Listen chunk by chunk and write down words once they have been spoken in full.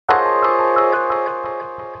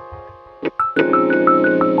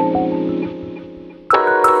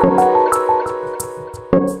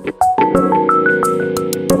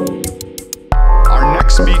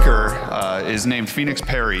is named Phoenix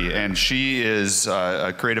Perry, and she is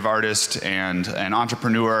a creative artist and an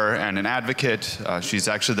entrepreneur and an advocate. She's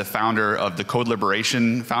actually the founder of the Code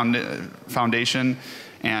Liberation Foundation,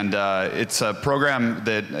 and it's a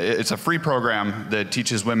free program that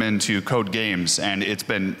teaches women to code games, and it's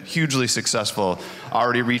been hugely successful,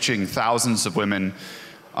 already reaching thousands of women.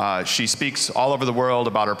 She speaks all over the world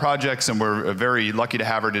about her projects, and we're very lucky to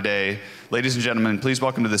have her today. Ladies and gentlemen, please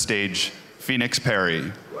welcome to the stage, Phoenix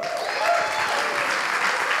Perry.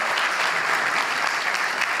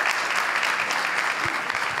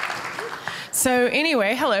 So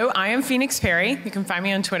anyway, hello, I am Phoenix Perry. You can find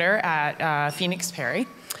me on Twitter at Phoenix Perry.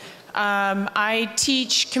 I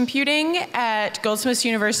teach computing at Goldsmiths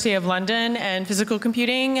University of London and physical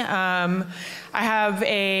computing. I have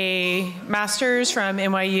a master's from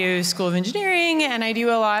NYU School of Engineering, and I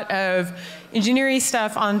do a lot of engineering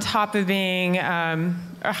stuff on top of being a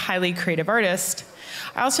highly creative artist.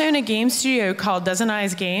 I also own a game studio called Dozen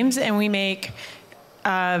Eyes Games, and we make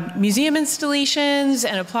museum installations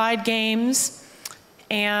and applied games.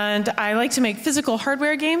 And I like to make physical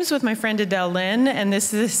hardware games with my friend Adele Lynn, and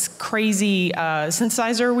this crazy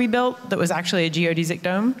synthesizer we built that was actually a geodesic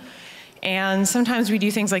dome. And sometimes we do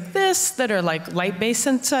things like this that are like light-based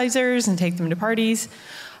synthesizers and take them to parties.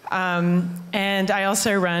 And I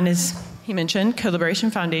also run, as he mentioned, Code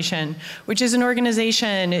Liberation Foundation, which is an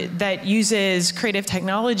organization that uses creative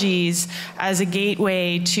technologies as a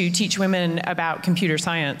gateway to teach women about computer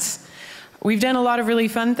science. We've done a lot of really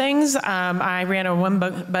fun things. I ran a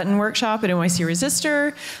one-button workshop at NYC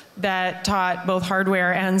Resistor that taught both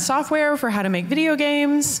hardware and software for how to make video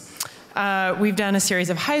games. We've done a series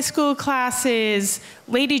of high school classes,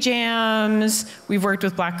 lady jams. We've worked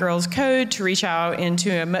with Black Girls Code to reach out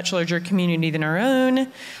into a much larger community than our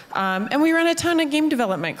own. And we run a ton of game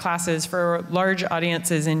development classes for large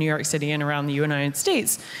audiences in New York City and around the United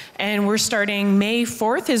States. And we're starting May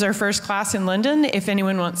 4th is our first class in London. If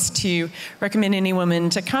anyone wants to recommend any woman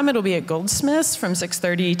to come, it'll be at Goldsmiths from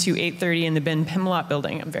 6:30 to 8:30 in the Ben Pimlott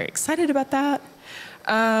building. I'm very excited about that.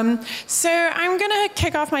 So I'm going to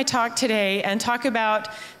kick off my talk today and talk about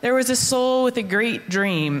there was a soul with a great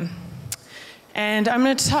dream. And I'm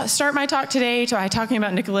going to start my talk today by talking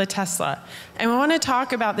about Nikola Tesla. And I want to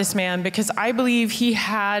talk about this man because I believe he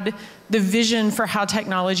had the vision for how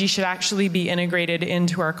technology should actually be integrated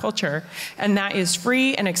into our culture. And that is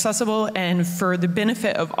free and accessible and for the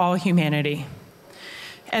benefit of all humanity.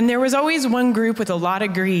 And there was always one group with a lot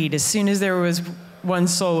of greed as soon as there was one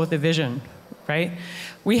soul with a vision. Right?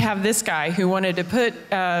 We have this guy who wanted to put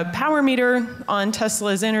a power meter on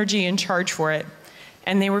Tesla's energy and charge for it.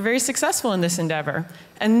 And they were very successful in this endeavor.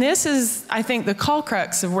 And this is, I think, the call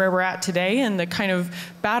crux of where we're at today and the kind of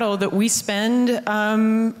battle that we spend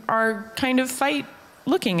our kind of fight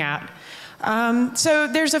looking at. So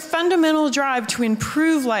there's a fundamental drive to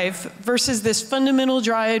improve life versus this fundamental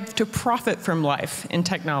drive to profit from life in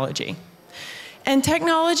technology. And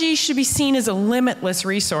technology should be seen as a limitless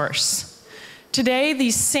resource. Today,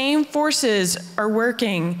 these same forces are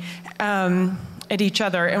working at each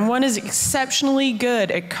other, and one is exceptionally good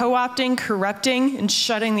at co-opting, corrupting, and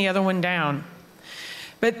shutting the other one down.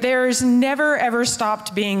 But there's never, ever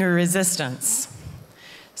stopped being a resistance.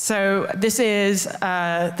 So this is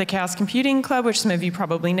the Chaos Computing Club, which some of you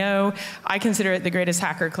probably know. I consider it the greatest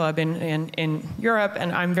hacker club in Europe,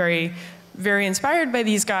 and I'm very inspired by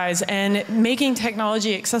these guys, and making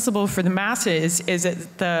technology accessible for the masses is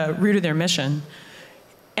at the root of their mission.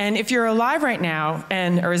 And if you're alive right now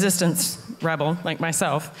and a resistance rebel like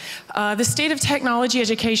myself, the state of technology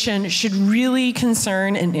education should really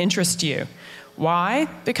concern and interest you. Why?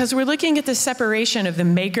 Because we're looking at the separation of the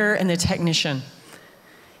maker and the technician.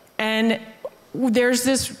 And there's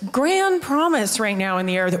this grand promise right now in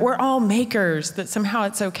the air that we're all makers, that somehow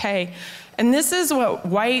it's okay. And this is what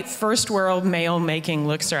white first world male making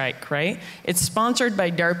looks like, right? It's sponsored by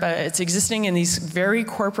DARPA. It's existing in these very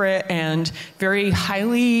corporate and very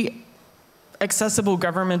highly accessible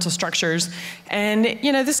governmental structures. And,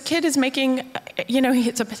 you know, this kid is making, you know,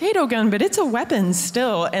 it's a potato gun, but it's a weapon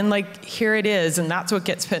still. And like, here it is. And that's what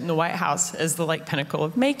gets put in the White House as the like pinnacle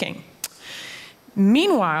of making.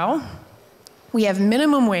 Meanwhile, we have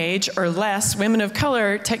minimum wage or less women of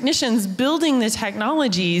color technicians building the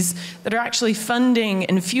technologies that are actually funding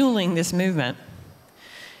and fueling this movement.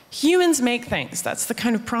 Humans make things. That's the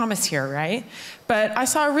kind of promise here, right? But I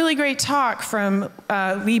saw a really great talk from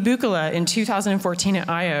Lee Bukala in 2014 at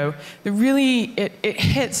I/O. It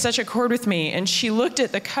hit such a chord with me. And she looked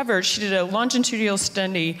at the cover. She did a longitudinal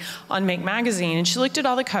study on Make Magazine. And she looked at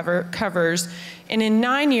all the covers. And in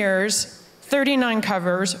 9 years, 39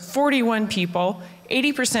 covers, 41 people,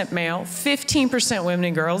 80% male, 15% women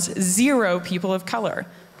and girls, 0 people of color.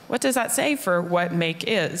 What does that say for what make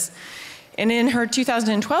is? And in her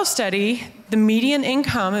 2012 study, the median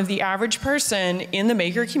income of the average person in the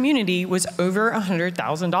maker community was over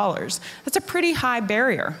 $100,000. That's a pretty high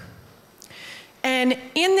barrier. And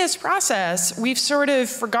in this process, we've sort of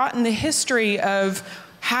forgotten the history of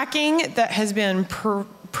hacking that has been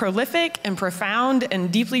prolific and profound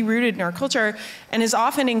and deeply rooted in our culture, and has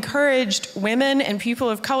often encouraged women and people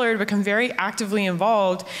of color to become very actively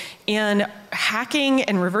involved in hacking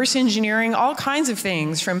and reverse engineering all kinds of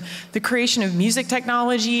things, from the creation of music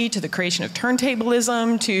technology to the creation of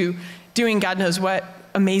turntablism to doing God knows what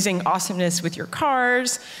amazing awesomeness with your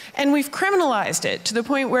cars. And we've criminalized it to the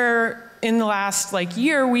point where in the last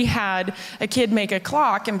year, we had a kid make a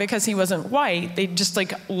clock, and because he wasn't white, they just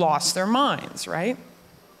lost their minds, right?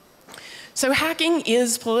 So hacking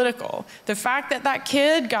is political. The fact that that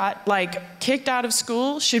kid got kicked out of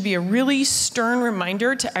school should be a really stern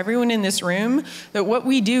reminder to everyone in this room that what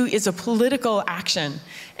we do is a political action,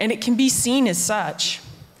 and it can be seen as such.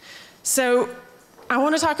 So I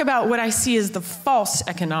want to talk about what I see as the false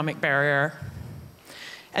economic barrier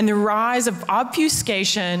and the rise of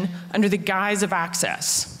obfuscation under the guise of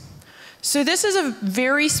access. So this is a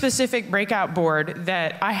very specific breakout board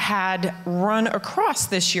that I had run across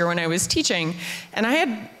this year when I was teaching. And I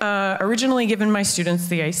had originally given my students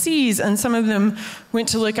the ICs, and some of them went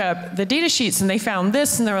to look up the data sheets, and they found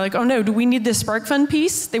this, and they were like, oh no, do we need this SparkFun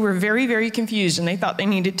piece? They were very, very confused, and they thought they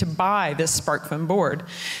needed to buy this SparkFun board.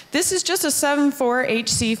 This is just a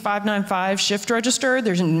 74HC595 shift register.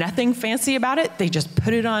 There's nothing fancy about it. They just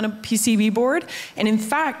put it on a PCB board. And in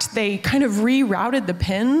fact, they kind of rerouted the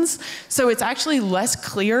pins, so it's actually less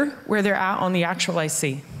clear where they're at on the actual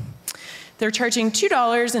IC. They're charging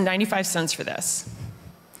 $2.95 for this.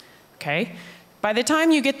 Okay? By the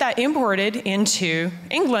time you get that imported into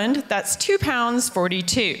England, that's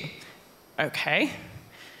 £2.42. Okay?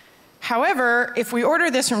 However, if we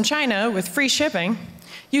order this from China with free shipping,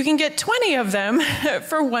 you can get 20 of them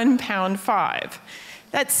for £1.05.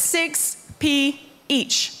 That's 6p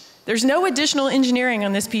each. There's no additional engineering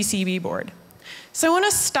on this PCB board. So I want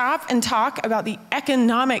to stop and talk about the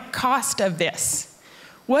economic cost of this.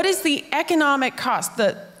 What is the economic cost,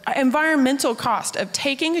 the environmental cost of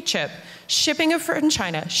taking a chip, shipping it from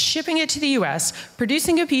China, shipping it to the US,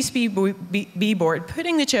 producing a PCB board,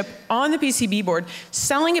 putting the chip on the PCB board,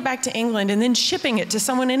 selling it back to England, and then shipping it to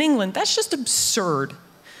someone in England? That's just absurd.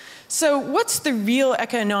 So what's the real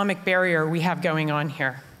economic barrier we have going on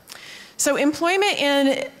here? So employment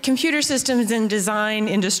in computer systems and design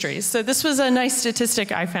industries. So this was a nice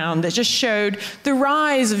statistic I found that just showed the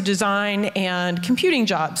rise of design and computing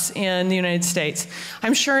jobs in the United States.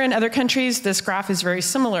 I'm sure in other countries this graph is very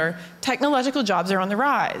similar. Technological jobs are on the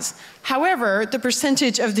rise. However, the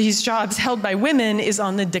percentage of these jobs held by women is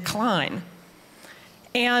on the decline.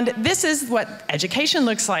 And this is what education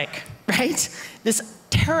looks like, right? This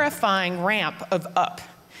terrifying ramp of up.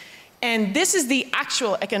 And this is the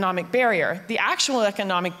actual economic barrier. The actual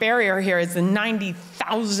economic barrier here is the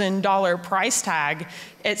 $90,000 price tag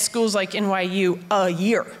at schools like NYU a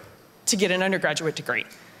year to get an undergraduate degree.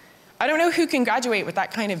 I don't know who can graduate with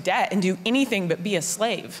that kind of debt and do anything but be a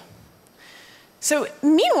slave. So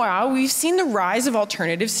meanwhile, we've seen the rise of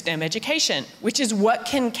alternative STEM education, which is what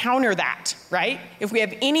can counter that, right? If we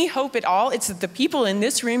have any hope at all, it's that the people in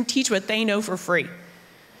this room teach what they know for free.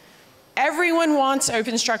 Everyone wants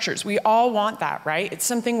open structures. We all want that, right? It's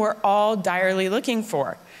something we're all direly looking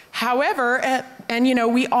for. However,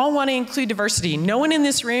 we all want to include diversity. No one in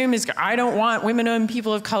this room is, I don't want women and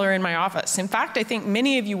people of color in my office. In fact, I think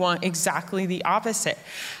many of you want exactly the opposite.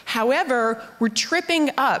 However, we're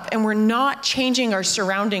tripping up and we're not changing our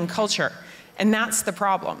surrounding culture. And that's the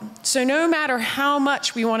problem. So no matter how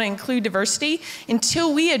much we want to include diversity,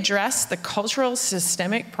 until we address the cultural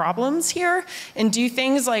systemic problems here and do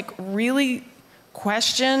things like really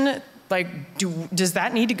question, does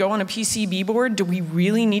that need to go on a PCB board? Do we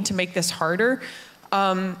really need to make this harder?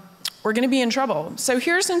 We're going to be in trouble. So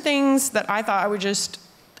here's some things that I thought I would just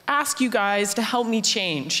ask you guys to help me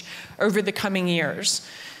change over the coming years.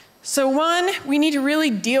 So one, we need to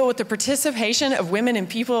really deal with the participation of women and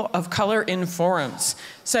people of color in forums.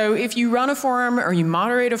 So if you run a forum or you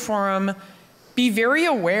moderate a forum, be very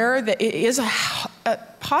aware that it is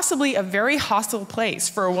possibly a very hostile place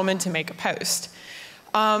for a woman to make a post.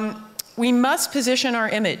 We must position our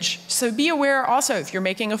image. So be aware also if you're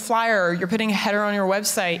making a flyer or you're putting a header on your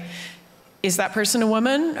website, is that person a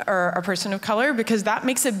woman or a person of color? Because that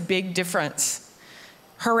makes a big difference.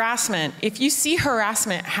 Harassment. If you see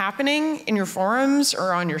harassment happening in your forums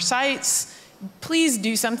or on your sites, please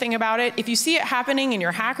do something about it. If you see it happening in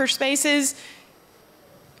your hacker spaces,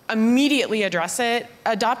 immediately address it.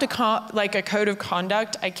 Adopt a code of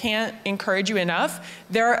conduct. I can't encourage you enough.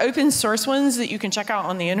 There are open source ones that you can check out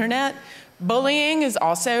on the internet. Bullying is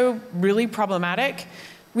also really problematic.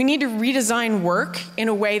 We need to redesign work in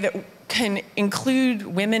a way that can include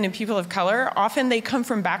women and people of color. Often they come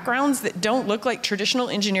from backgrounds that don't look like traditional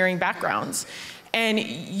engineering backgrounds. And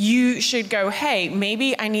you should go, hey,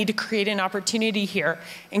 maybe I need to create an opportunity here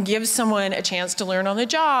and give someone a chance to learn on the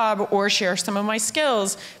job or share some of my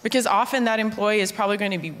skills, because often that employee is probably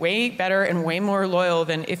going to be way better and way more loyal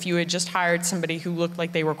than if you had just hired somebody who looked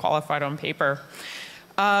like they were qualified on paper.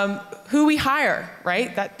 Who we hire,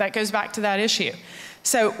 right? That goes back to that issue.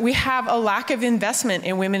 So we have a lack of investment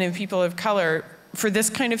in women and people of color for this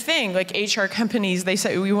kind of thing. Like HR companies, they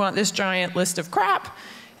say, we want this giant list of crap.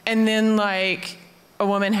 And then like a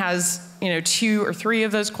woman has 2 or 3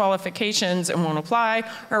 of those qualifications and won't apply.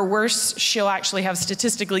 Or worse, she'll actually have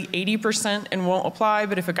statistically 80% and won't apply.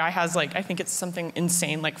 But if a guy has I think it's something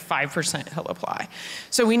insane, like 5%, he'll apply.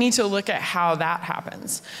 So we need to look at how that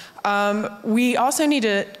happens. We also need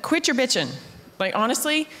to quit your bitching. Like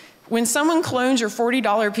honestly, when someone clones your $40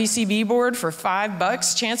 PCB board for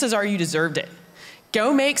 $5, chances are you deserved it.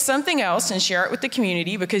 Go make something else and share it with the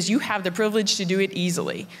community because you have the privilege to do it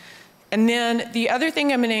easily. And then the other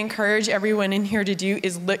thing I'm going to encourage everyone in here to do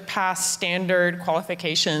is look past standard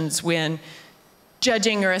qualifications when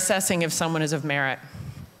judging or assessing if someone is of merit.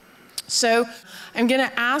 So I'm going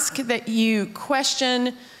to ask that you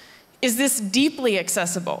question, is this deeply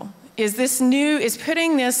accessible? Is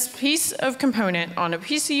putting this piece of component on a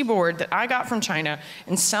PC board that I got from China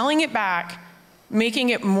and selling it back, making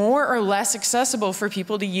it more or less accessible for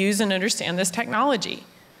people to use and understand this technology?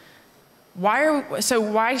 So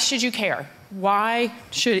why should you care? Why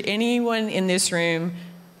should anyone in this room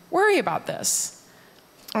worry about this?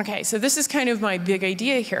 Okay, so this is kind of my big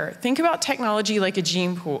idea here. Think about technology like a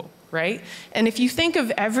gene pool, right? And if you think of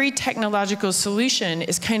every technological solution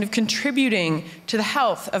as kind of contributing to the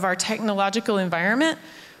health of our technological environment,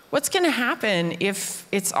 what's going to happen if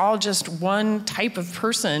it's all just one type of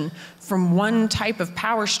person from one type of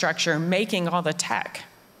power structure making all the tech,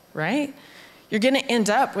 right? You're going to end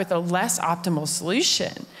up with a less optimal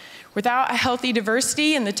solution. Without a healthy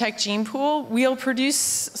diversity in the tech gene pool, we'll produce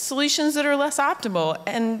solutions that are less optimal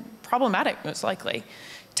and problematic, most likely.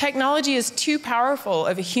 Technology is too powerful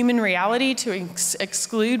of a human reality to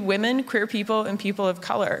exclude women, queer people, and people of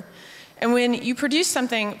color. And when you produce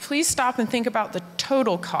something, please stop and think about the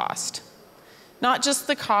total cost, not just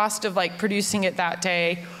the cost of producing it that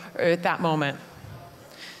day or at that moment.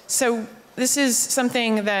 So this is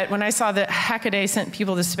something that when I saw that Hackaday sent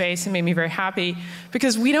people to space, it made me very happy,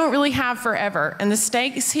 because we don't really have forever. And the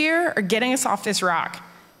stakes here are getting us off this rock,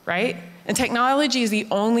 right? And technology is the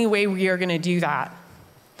only way we are going to do that.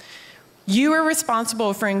 You are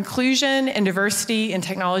responsible for inclusion and diversity in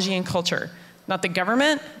technology and culture, not the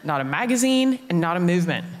government, not a magazine, and not a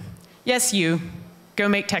movement. Yes, you. Go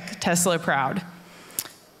make Tesla proud.